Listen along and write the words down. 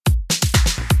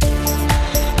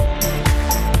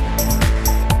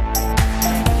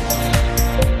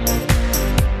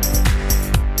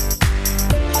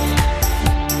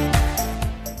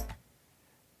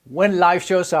When life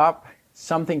shows up,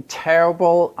 something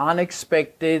terrible,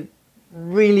 unexpected,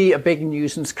 really a big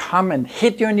nuisance come and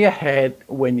hit you in your head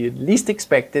when you least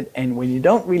expect it and when you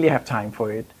don't really have time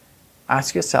for it,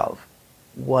 ask yourself,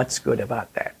 what's good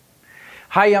about that?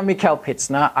 Hi, I'm Mikael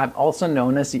Pitsner. I'm also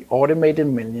known as the Automated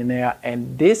Millionaire,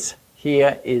 and this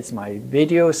here is my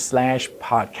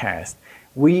video/podcast.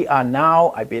 We are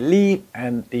now, I believe,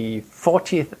 in the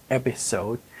 40th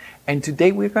episode, and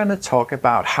today we're going to talk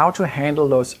about how to handle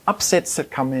those upsets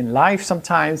that come in life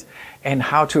sometimes and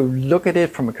how to look at it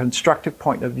from a constructive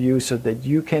point of view so that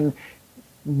you can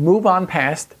move on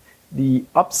past the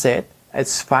upset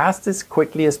as fast as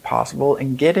quickly as possible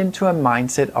and get into a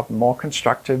mindset of more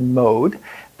constructive mode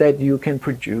that you can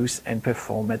produce and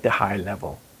perform at the high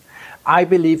level. I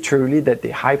believe truly that the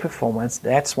high performance,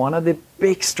 that's one of the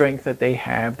big strengths that they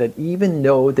have, that even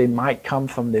though they might come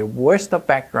from the worst of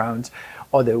backgrounds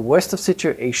or the worst of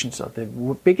situations or the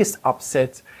biggest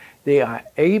upsets, they are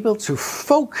able to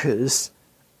focus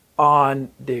on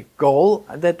the goal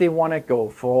that they want to go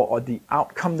for or the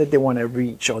outcome that they want to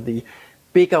reach or the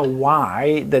bigger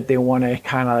why that they want to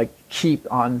kind of keep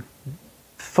on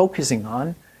focusing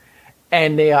on.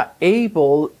 And they are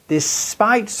able,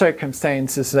 despite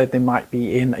circumstances that they might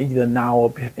be in either now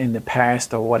or in the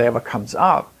past or whatever comes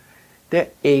up,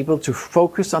 they're able to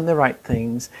focus on the right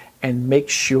things and make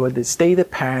sure they stay the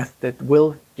path that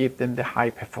will give them the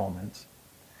high performance.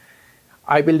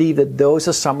 I believe that those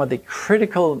are some of the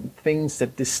critical things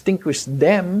that distinguish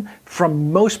them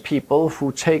from most people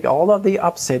who take all of the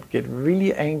upset, get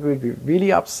really angry, get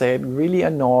really upset, really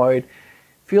annoyed,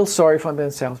 feel sorry for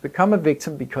themselves, become a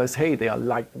victim because, hey, they are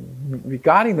like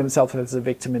regarding themselves as a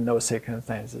victim in those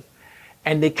circumstances.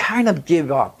 And they kind of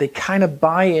give up. They kind of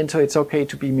buy into it's okay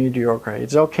to be mediocre.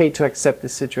 It's okay to accept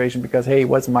this situation because, hey, it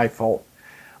wasn't my fault.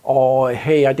 Or,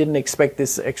 hey, I didn't expect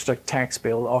this extra tax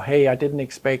bill. Or, hey, I didn't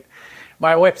expect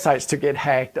my websites to get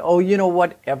hacked. Or,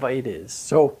 whatever it is.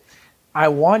 So I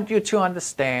want you to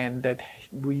understand that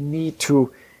we need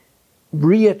to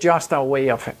readjust our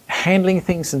way of handling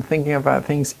things and thinking about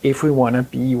things if we want to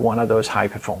be one of those high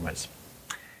performers.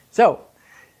 So,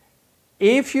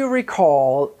 if you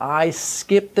recall, I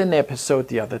skipped an episode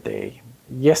the other day.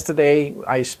 Yesterday,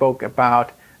 I spoke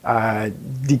about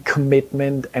the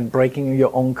commitment and breaking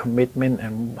your own commitment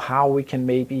and how we can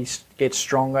maybe get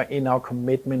stronger in our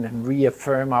commitment and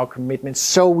reaffirm our commitment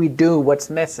so we do what's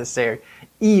necessary,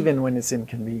 even when it's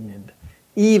inconvenient,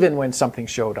 even when something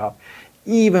showed up,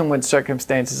 even when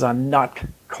circumstances are not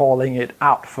calling it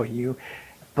out for you,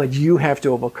 but you have to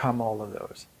overcome all of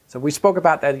those. So we spoke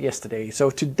about that yesterday. So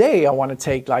today I want to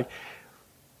take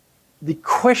the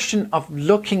question of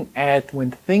looking at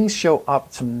when things show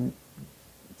up, some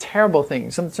terrible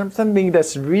things, something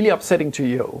that's really upsetting to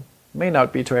you. May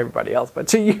not be to everybody else, but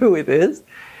to you it is.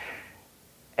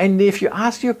 And if you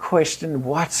ask your question,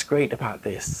 what's great about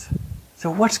this?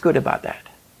 So what's good about that?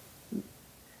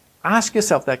 Ask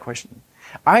yourself that question.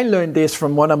 I learned this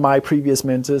from one of my previous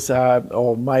mentors,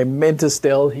 or my mentor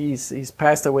still. He's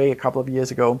passed away a couple of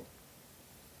years ago.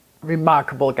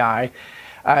 Remarkable guy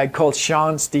called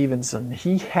Sean Stevenson.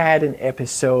 He had an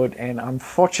episode, and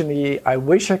unfortunately, I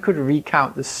wish I could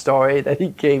recount the story that he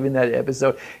gave in that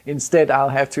episode. Instead, I'll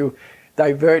have to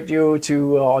divert you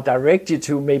to, or direct you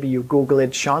to, maybe you Google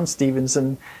it, Sean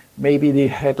Stevenson, maybe the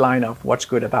headline of what's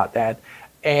good about that.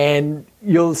 And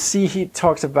you'll see he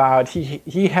talks about,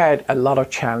 he had a lot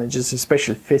of challenges,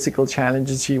 especially physical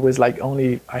challenges. He was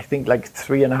only, I think,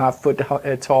 3.5 foot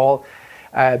tall,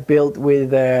 built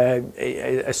with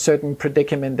a certain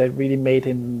predicament that really made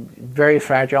him very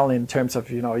fragile in terms of,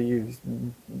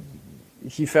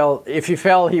 if he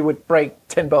fell, he would break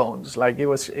 10 bones. It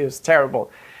was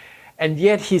terrible. And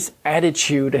yet his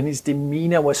attitude and his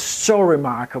demeanor was so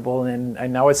remarkable.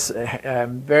 And I was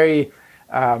very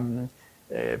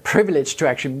privileged to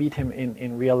actually meet him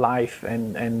in real life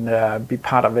and be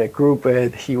part of a group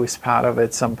that he was part of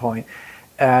at some point.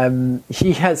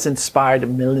 He has inspired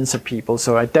millions of people,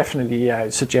 so I definitely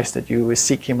suggest that you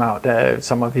seek him out,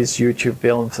 some of his YouTube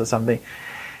films or something.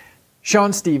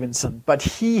 Sean Stevenson, but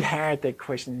he had the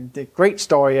question, the great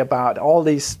story about all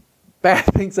these bad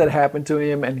things that happened to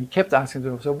him, and he kept asking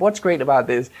him, so what's great about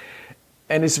this?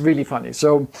 And it's really funny.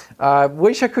 So I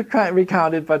wish I could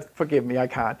recount it, but forgive me, I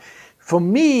can't. For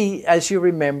me, as you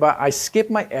remember, I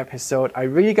skipped my episode. I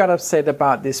really got upset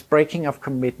about this breaking of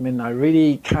commitment. I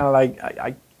really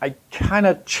kind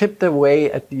of chipped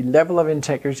away at the level of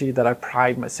integrity that I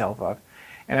pride myself on.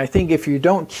 And I think if you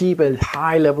don't keep a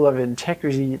high level of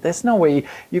integrity, there's no way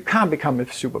you can't become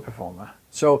a super performer.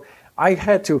 So I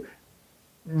had to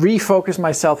refocus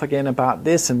myself again about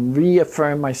this and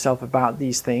reaffirm myself about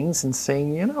these things and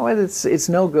saying, you know what, it's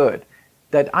no good.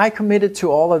 That I committed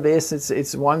to all of this,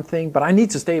 it's one thing, but I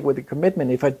need to stay with the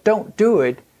commitment. If I don't do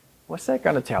it, what's that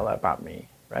going to tell about me,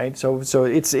 right? So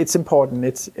it's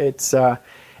important.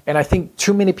 And I think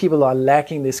too many people are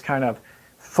lacking this kind of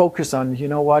focus on, you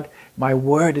know what, my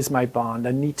word is my bond.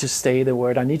 I need to stay the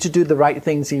word. I need to do the right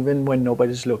things even when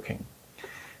nobody's looking.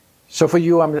 So for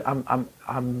you,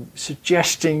 I'm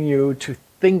suggesting you to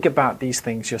think about these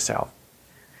things yourself.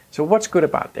 So what's good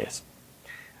about this?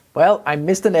 Well, I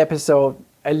missed an episode.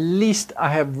 At least I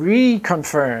have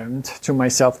reconfirmed to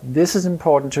myself, this is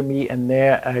important to me, and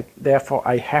therefore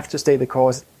I have to stay the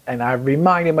course. And I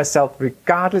reminded myself,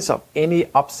 regardless of any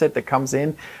upset that comes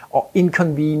in, or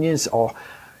inconvenience, or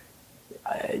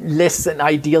less than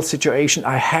ideal situation,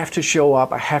 I have to show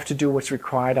up, I have to do what's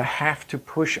required, I have to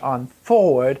push on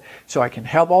forward so I can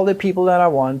help all the people that I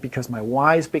want because my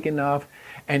why is big enough,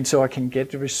 and so I can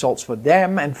get the results for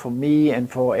them and for me and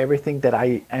for everything that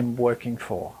I am working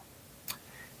for.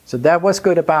 So that was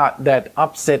good about that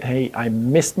upset. Hey, I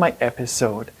missed my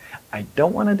episode. I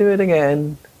don't want to do it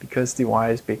again because the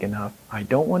why is big enough. I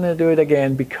don't want to do it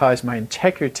again because my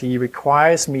integrity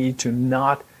requires me to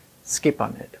not skip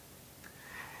on it.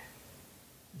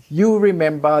 You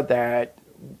remember that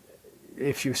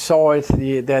if you saw it,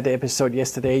 that episode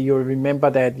yesterday, you'll remember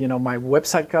that, you know, my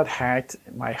website got hacked.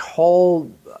 My whole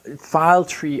file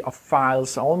tree of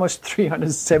files, almost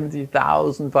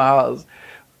 370,000 files,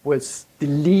 was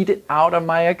deleted out of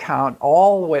my account.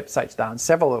 All the websites down,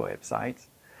 several websites.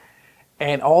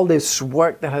 And all this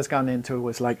work that has gone into it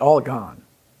was like all gone.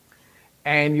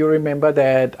 And you remember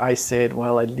that I said,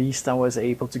 well, at least I was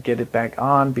able to get it back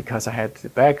on because I had to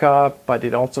back up, but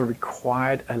it also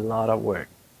required a lot of work.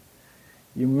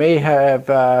 You may have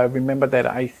remembered that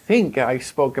I think I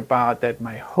spoke about that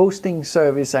my hosting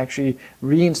service actually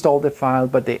reinstalled the file,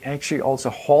 but they actually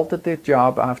also halted the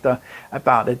job after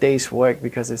about a day's work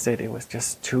because they said it was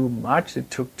just too much, it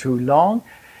took too long.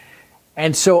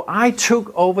 And so I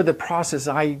took over the process.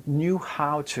 I knew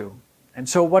how to. And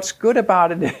so what's good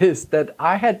about it is that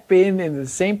I had been in the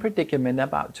same predicament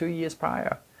about 2 years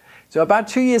prior. So about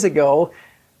 2 years ago,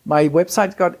 my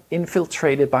website got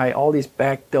infiltrated by all these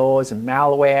backdoors and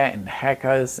malware and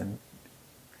hackers. And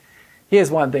here's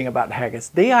one thing about hackers.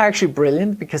 They are actually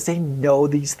brilliant because they know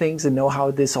these things and know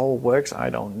how this all works. I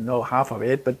don't know half of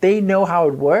it, but they know how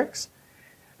it works.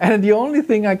 And the only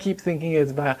thing I keep thinking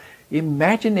is about,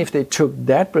 imagine if they took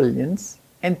that brilliance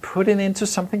and put it into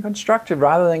something constructive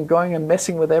rather than going and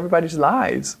messing with everybody's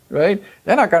lives, right?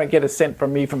 They're not going to get a cent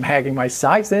from me from hacking my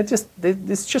sites.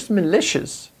 It's just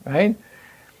malicious, right?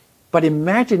 But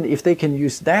imagine if they can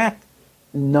use that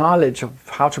knowledge of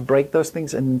how to break those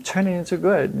things and turn it into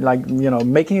good, like, you know,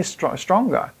 making it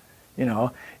stronger, you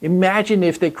know. Imagine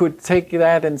if they could take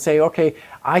that and say, okay,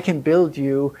 I can build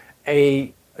you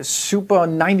a super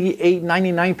 98,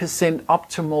 99%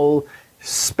 optimal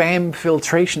spam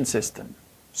filtration system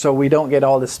so we don't get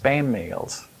all the spam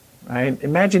mails, right?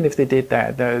 Imagine if they did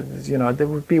that. You know, there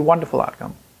would be a wonderful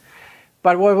outcome.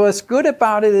 But what was good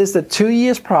about it is that 2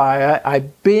 years prior,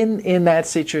 I've been in that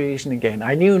situation again.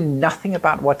 I knew nothing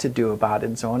about what to do about it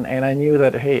and so on, and I knew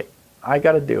that, hey, I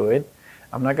got to do it.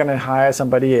 I'm not going to hire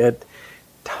somebody at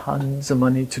tons of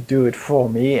money to do it for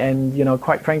me. And, you know,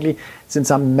 quite frankly,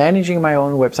 since I'm managing my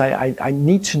own website, I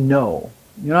need to know.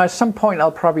 You know, at some point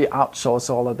I'll probably outsource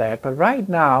all of that. But right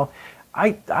now,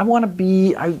 I want to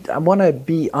be under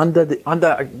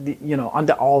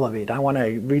all of it. I want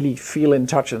to really feel in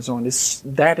touch and so on. It's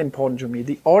that important to me.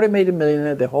 The Automated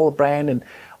Millionaire, the whole brand and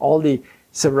all the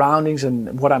surroundings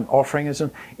and what I'm offering and so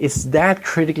on, it's that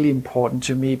critically important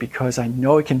to me because I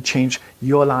know it can change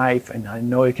your life and I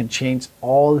know it can change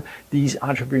all these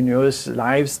entrepreneurs'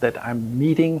 lives that I'm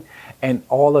meeting and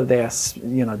all of their,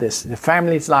 you know, the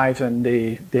family's lives and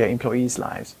their employees'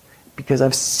 lives. Because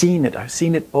I've seen it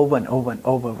over and over and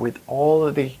over with all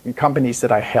of the companies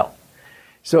that I help.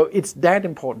 So it's that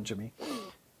important to me.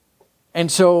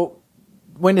 And so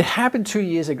when it happened 2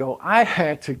 years ago, I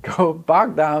had to go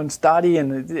back down, study,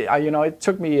 and you know, it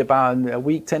took me about a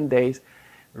week, 10 days,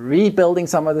 rebuilding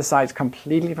some of the sites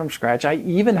completely from scratch. I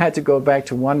even had to go back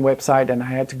to one website and I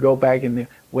had to go back in the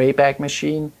Wayback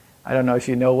Machine. I don't know if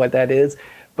you know what that is.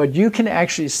 But you can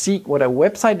actually see what a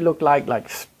website looked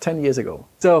like 10 years ago.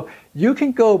 So you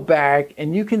can go back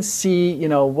and you can see, you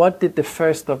know, what did the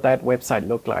first of that website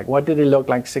look like? What did it look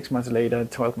like 6 months later,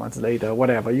 12 months later,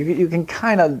 whatever. You can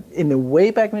kind of, in the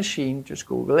Wayback Machine, just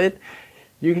Google it,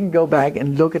 you can go back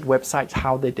and look at websites,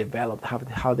 how they developed,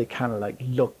 how they kind of like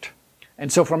looked.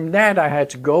 And so from that, I had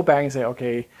to go back and say,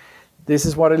 okay, this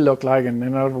is what it looked like, and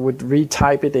then I would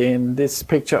retype it in this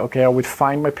picture. Okay, I would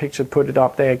find my picture, put it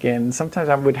up there again. Sometimes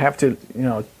I would have to,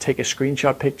 take a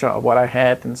screenshot picture of what I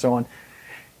had and so on.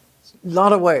 A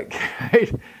lot of work,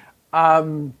 right?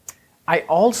 I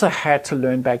also had to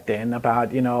learn back then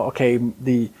about,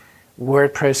 the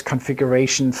WordPress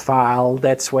configuration file.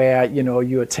 That's where,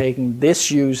 you're taking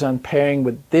this user and pairing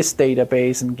with this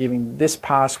database and giving this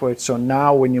password. So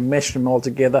now when you mesh them all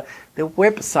together, the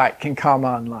website can come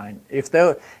online.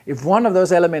 If one of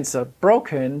those elements are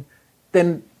broken,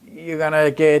 then you're going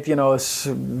to get,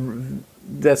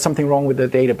 there's something wrong with the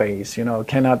database,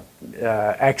 cannot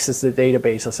access the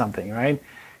database or something, right?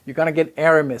 You're going to get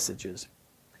error messages.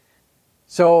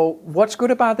 So what's good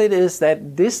about it is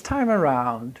that this time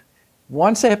around,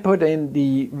 once I put in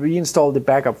reinstall the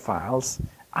backup files,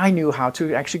 I knew how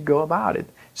to actually go about it.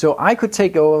 So I could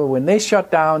take over when they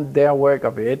shut down their work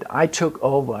of it. I took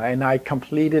over and I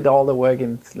completed all the work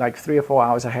in like 3 or 4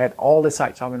 hours. I had all the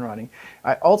sites up and running.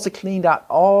 I also cleaned out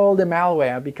all the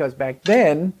malware because back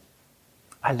then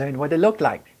I learned what it looked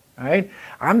like. Right?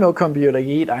 I'm no computer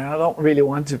geek, and I don't really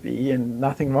want to be, and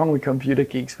nothing wrong with computer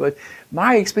geeks, but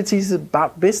my expertise is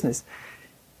about business.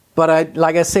 But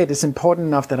like I said, it's important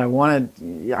enough that I want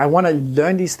to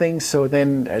learn these things, so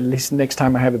then at least next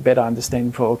time I have a better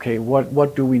understanding for, okay,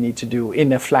 what do we need to do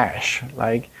in a flash?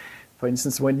 Like, for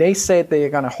instance, when they said they're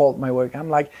going to halt my work, I'm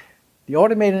like, the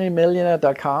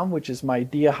automatedmillionaire.com, which is my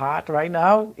dear heart right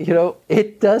now,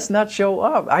 it does not show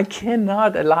up. I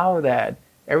cannot allow that.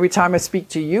 Every time I speak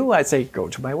to you, I say, go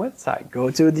to my website,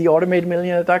 go to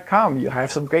theautomatedmillionaire.com. You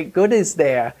have some great goodies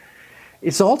there.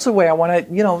 It's also where I want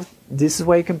to, this is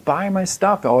where you can buy my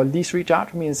stuff, or at least reach out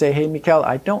to me and say, hey, Mikael,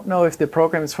 I don't know if the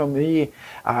program is for me.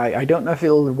 I don't know if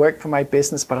it'll work for my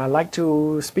business, but I'd like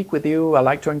to speak with you. I'd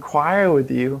like to inquire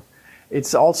with you.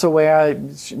 It's also where I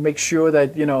make sure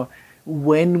that,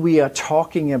 when we are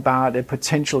talking about a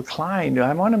potential client,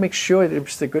 I want to make sure that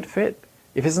it's a good fit.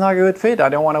 If it's not a good fit, I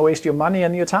don't want to waste your money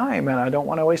and your time, and I don't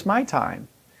want to waste my time.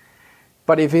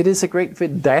 But if it is a great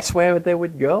fit, that's where they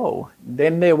would go.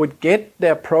 Then they would get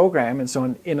their program and so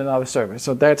on in another server.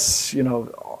 So that's,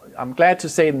 I'm glad to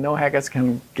say no hackers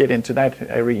can get into that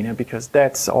arena because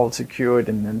that's all secured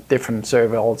in a different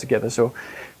server altogether. So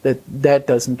that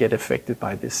doesn't get affected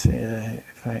by this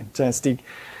fantastic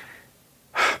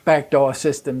backdoor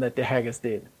system that the hackers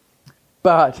did.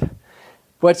 But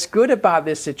what's good about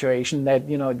this situation that,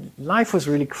 life was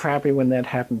really crappy when that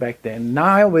happened back then.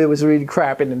 Now it was really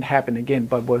crappy and it happened again.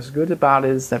 But what's good about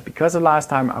it is that because of last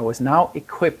time, I was now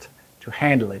equipped to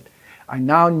handle it. I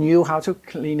now knew how to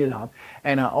clean it up.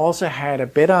 And I also had a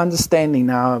better understanding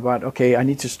now about, okay, I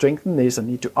need to strengthen this. I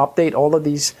need to update all of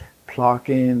these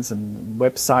plugins and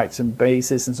websites and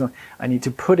bases and so on. I need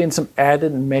to put in some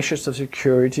added measures of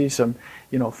security, some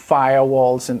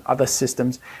firewalls and other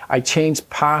systems. I changed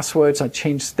passwords, I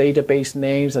changed database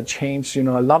names, I changed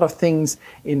a lot of things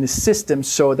in the system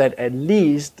so that at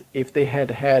least if they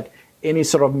had any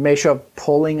sort of measure of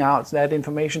pulling out that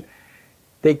information,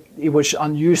 it was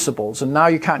unusable. So now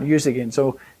you can't use it again.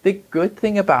 So the good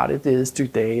thing about it is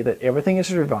today that everything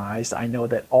is revised. I know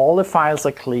that all the files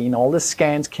are clean. All the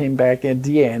scans came back at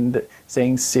the end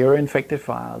saying 0 infected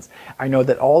files. I know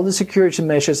that all the security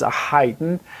measures are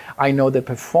heightened. I know the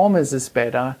performance is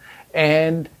better.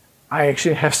 And I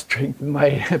actually have strengthened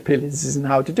my abilities in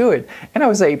how to do it. And I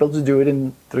was able to do it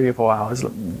in 3 or 4 hours,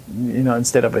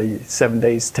 instead of 7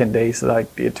 days, 10 days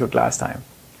like it took last time.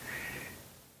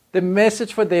 The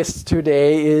message for this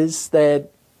today is that,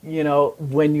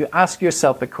 when you ask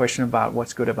yourself the question about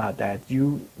what's good about that,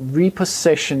 you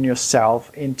reposition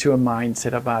yourself into a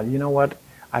mindset about, what,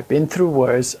 I've been through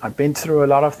worse, I've been through a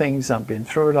lot of things, I've been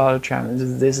through a lot of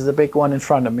challenges, this is a big one in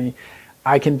front of me,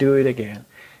 I can do it again.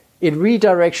 It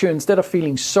redirects you. Instead of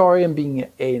feeling sorry and being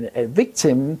a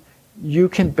victim, you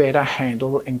can better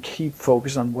handle and keep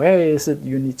focused on where is it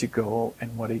you need to go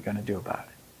and what are you going to do about it.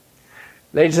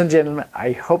 Ladies and gentlemen,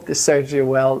 I hope this serves you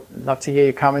well. Love to hear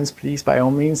your comments. Please, by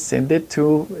all means, send it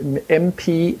to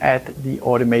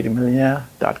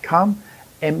mp@theautomatedmillionaire.com,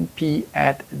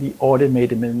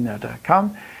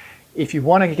 mp@theautomatedmillionaire.com. If you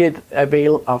want to get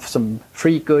avail of some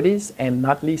free goodies, and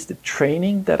not least the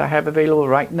training that I have available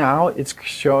right now, it's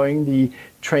showing the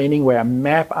training where I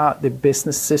map out the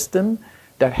business system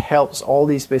that helps all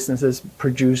these businesses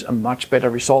produce a much better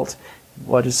result.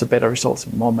 What is a better result?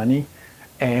 More money,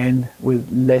 and with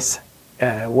less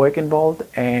work involved,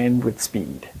 and with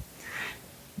speed.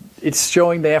 It's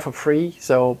showing there for free,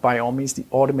 so by all means, the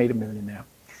Automated Millionaire.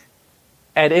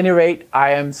 At any rate,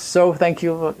 I am so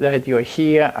thankful that you're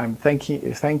here. I'm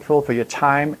thankful for your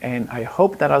time, and I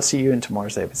hope that I'll see you in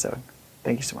tomorrow's episode.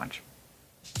 Thank you so much.